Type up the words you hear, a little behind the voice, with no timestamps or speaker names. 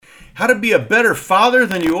How to be a better father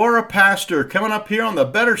than you are a pastor. Coming up here on the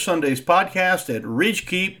Better Sundays podcast at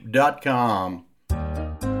reachkeep.com.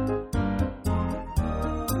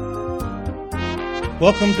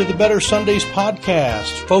 Welcome to the Better Sundays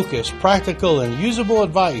podcast. Focused, practical, and usable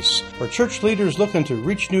advice for church leaders looking to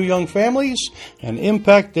reach new young families and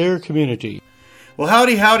impact their community. Well,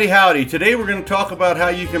 howdy, howdy, howdy. Today we're going to talk about how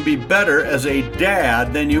you can be better as a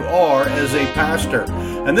dad than you are as a pastor.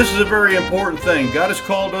 And this is a very important thing. God has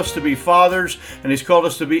called us to be fathers, and He's called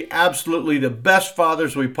us to be absolutely the best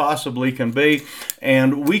fathers we possibly can be.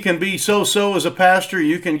 And we can be so-so as a pastor.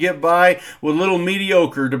 You can get by with a little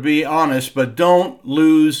mediocre, to be honest, but don't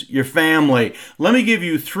lose your family. Let me give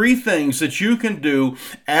you 3 things that you can do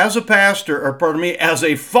as a pastor, as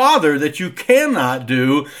a father that you cannot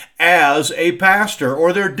do as a pastor,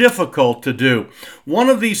 or they're difficult to do. One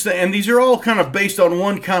of these things, and these are all kind of based on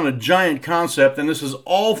one kind of giant concept, and this is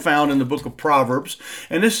all found in the book of Proverbs,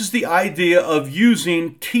 and this is the idea of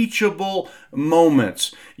using teachable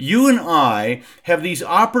moments. You and I have these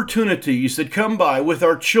opportunities that come by with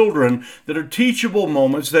our children that are teachable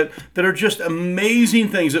moments, that are just amazing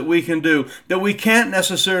things that we can do that we can't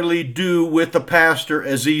necessarily do with the pastor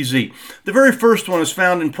as easy. The very first one is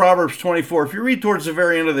found in Proverbs 24. If you read towards the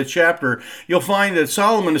very end of the chapter, you'll find that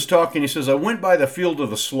Solomon is talking. He says, I went by the field of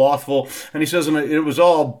the slothful, and he says, and it was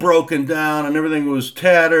all broken down, and everything was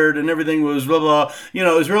tattered, and everything was blah, blah. You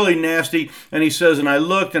know, it was really nasty. And he says, and I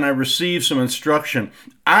looked, and I received some instruction.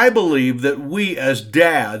 I believe that we as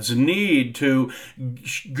dads need to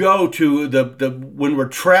go to when we're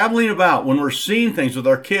traveling about, when we're seeing things with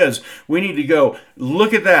our kids, we need to go,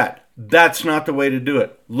 look at that. That's not the way to do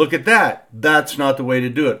it. Look at that. That's not the way to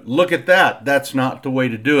do it. Look at that. That's not the way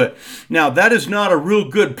to do it. Now, that is not a real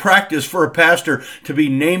good practice for a pastor to be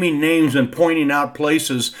naming names and pointing out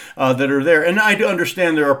places that are there. And I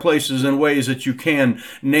understand there are places and ways that you can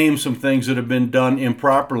name some things that have been done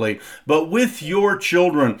improperly. But with your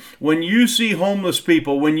children, when you see homeless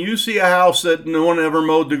people, when you see a house that no one ever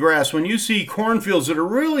mowed the grass, when you see cornfields that are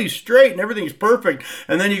really straight and everything's perfect,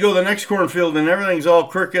 and then you go to the next cornfield and everything's all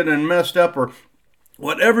crooked and messed up, or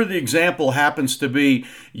whatever the example happens to be,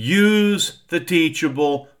 use the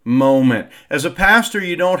teachable moment. As a pastor,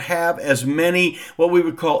 you don't have as many what we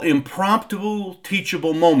would call impromptu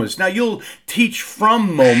teachable moments. Now, you'll teach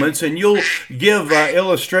from moments and you'll give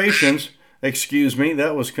illustrations. Excuse me,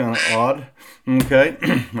 that was kind of odd. Okay,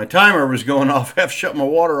 my timer was going off. I have to shut my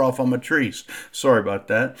water off on my trees. Sorry about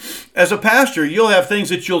that. As a pastor, you'll have things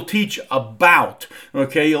that you'll teach about.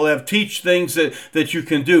 Okay, you'll teach things that you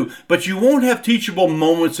can do, but you won't have teachable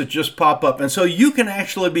moments that just pop up. And so you can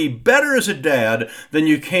actually be better as a dad than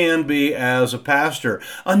you can be as a pastor.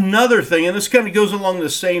 Another thing, and this kind of goes along the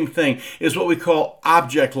same thing, is what we call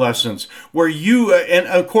object lessons, where you, and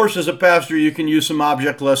of course as a pastor, you can use some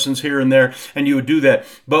object lessons here and there, and you would do that.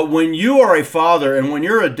 But when you are a father and when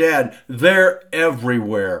you're a dad, they're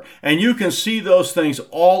everywhere. And you can see those things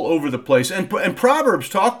all over the place. And Proverbs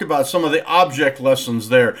talked about some of the object lessons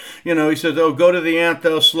there. You know, he said, oh, go to the ant,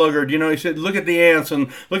 thou sluggard. You know, he said, look at the ants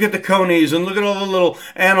and look at the conies and look at all the little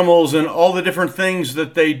animals and all the different things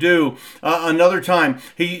that they do. Another time,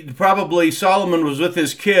 Solomon was with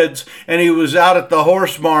his kids and he was out at the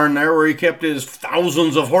horse barn there where he kept his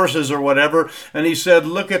thousands of horses or whatever. And he said,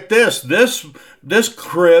 look at this. This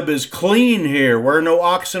crib is clean here. Where no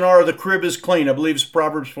oxen are, the crib is clean. I believe it's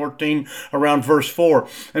Proverbs 14 around verse 4.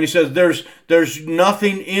 And he says, there's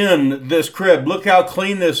nothing in this crib. Look how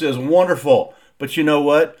clean this is. Wonderful. But you know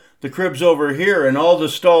what? The cribs over here and all the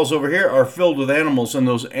stalls over here are filled with animals, and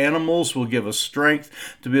those animals will give us strength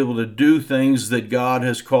to be able to do things that God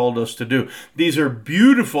has called us to do. These are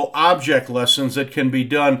beautiful object lessons that can be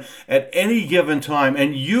done at any given time,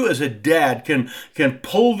 and you as a dad can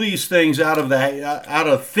pull these things out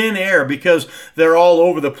of thin air because they're all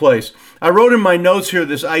over the place. I wrote in my notes here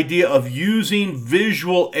this idea of using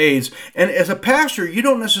visual aids. And as a pastor, you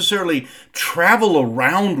don't necessarily travel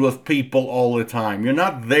around with people all the time. You're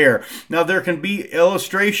not there. Now, there can be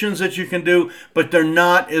illustrations that you can do, but they're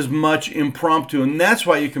not as much impromptu. And that's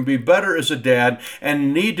why you can be better as a dad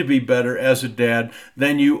and need to be better as a dad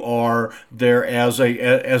than you are there as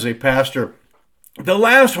a pastor. The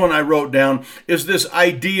last one I wrote down is this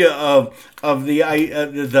idea of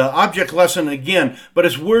the object lesson again, but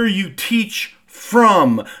it's where you teach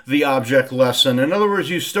from the object lesson. In other words,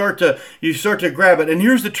 you start to grab it. And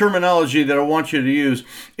here's the terminology that I want you to use.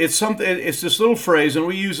 It's this little phrase, and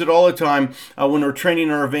we use it all the time when we're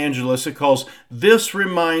training our evangelists. It calls, "This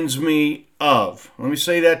reminds me of." Let me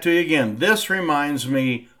say that to you again. This reminds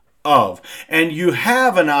me of. And you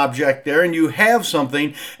have an object there, and you have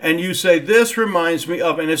something, and you say, this reminds me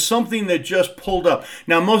of, and it's something that just pulled up.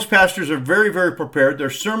 Now, most pastors are very, very prepared. Their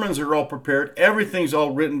sermons are all prepared. Everything's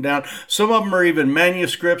all written down. Some of them are even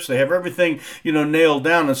manuscripts. They have everything, nailed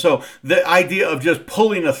down. And so the idea of just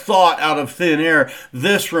pulling a thought out of thin air,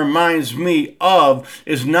 this reminds me of,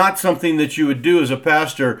 is not something that you would do as a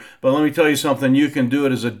pastor. But let me tell you something, you can do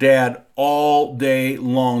it as a dad all day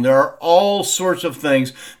long. There are all sorts of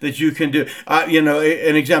things that you can do.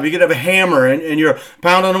 An example, you could have a hammer and you're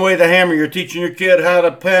pounding away the hammer. You're teaching your kid how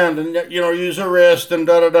to pound and, use a wrist and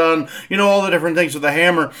da-da-da, and, all the different things with the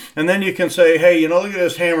hammer. And then you can say, hey, look at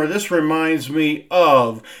this hammer. This reminds me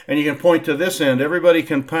of, and you can point to this end. Everybody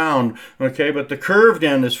can pound, okay? But the curved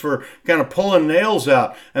end is for kind of pulling nails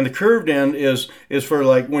out. And the curved end is for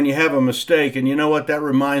like when you have a mistake. And you know what? That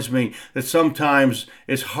reminds me that sometimes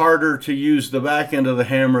it's harder to use the back end of the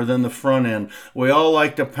hammer than the front end. We all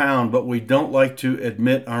like to pound, but we don't like to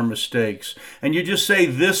admit our mistakes. And you just say,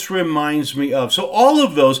 this reminds me of. So all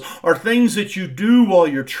of those are things that you do while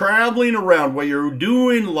you're traveling around, while you're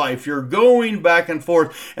doing life, you're going back and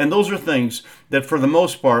forth. And those are things that for the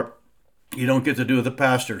most part, you don't get to do with a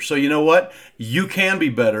pastor. So you know what? You can be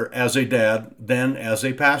better as a dad than as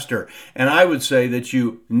a pastor. And I would say that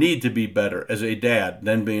you need to be better as a dad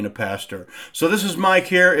than being a pastor. So this is Mike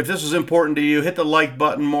here. If this is important to you, hit the like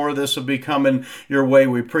button. More of this will be coming your way.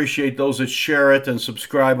 We appreciate those that share it and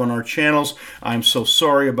subscribe on our channels. I'm so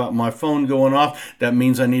sorry about my phone going off. That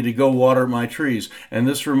means I need to go water my trees. And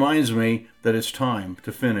this reminds me that it's time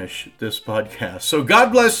to finish this podcast. So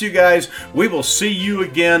God bless you guys. We will see you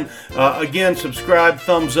again. Again, subscribe,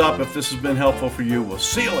 thumbs up if this has been helpful for you. We'll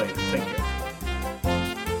see you later. Take care.